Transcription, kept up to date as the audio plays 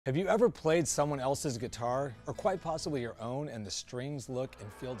Have you ever played someone else's guitar, or quite possibly your own, and the strings look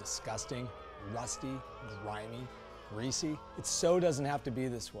and feel disgusting, rusty, grimy, greasy? It so doesn't have to be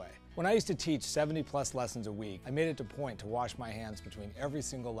this way. When I used to teach 70+ lessons a week, I made it a point to wash my hands between every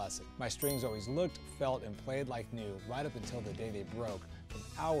single lesson. My strings always looked, felt, and played like new right up until the day they broke from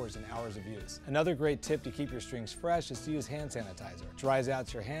hours and hours of use. Another great tip to keep your strings fresh is to use hand sanitizer. It dries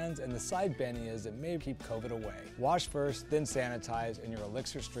out your hands, and the side bending is it may keep COVID away. Wash first, then sanitize, and your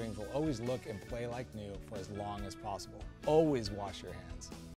Elixir strings will always look and play like new for as long as possible. Always wash your hands.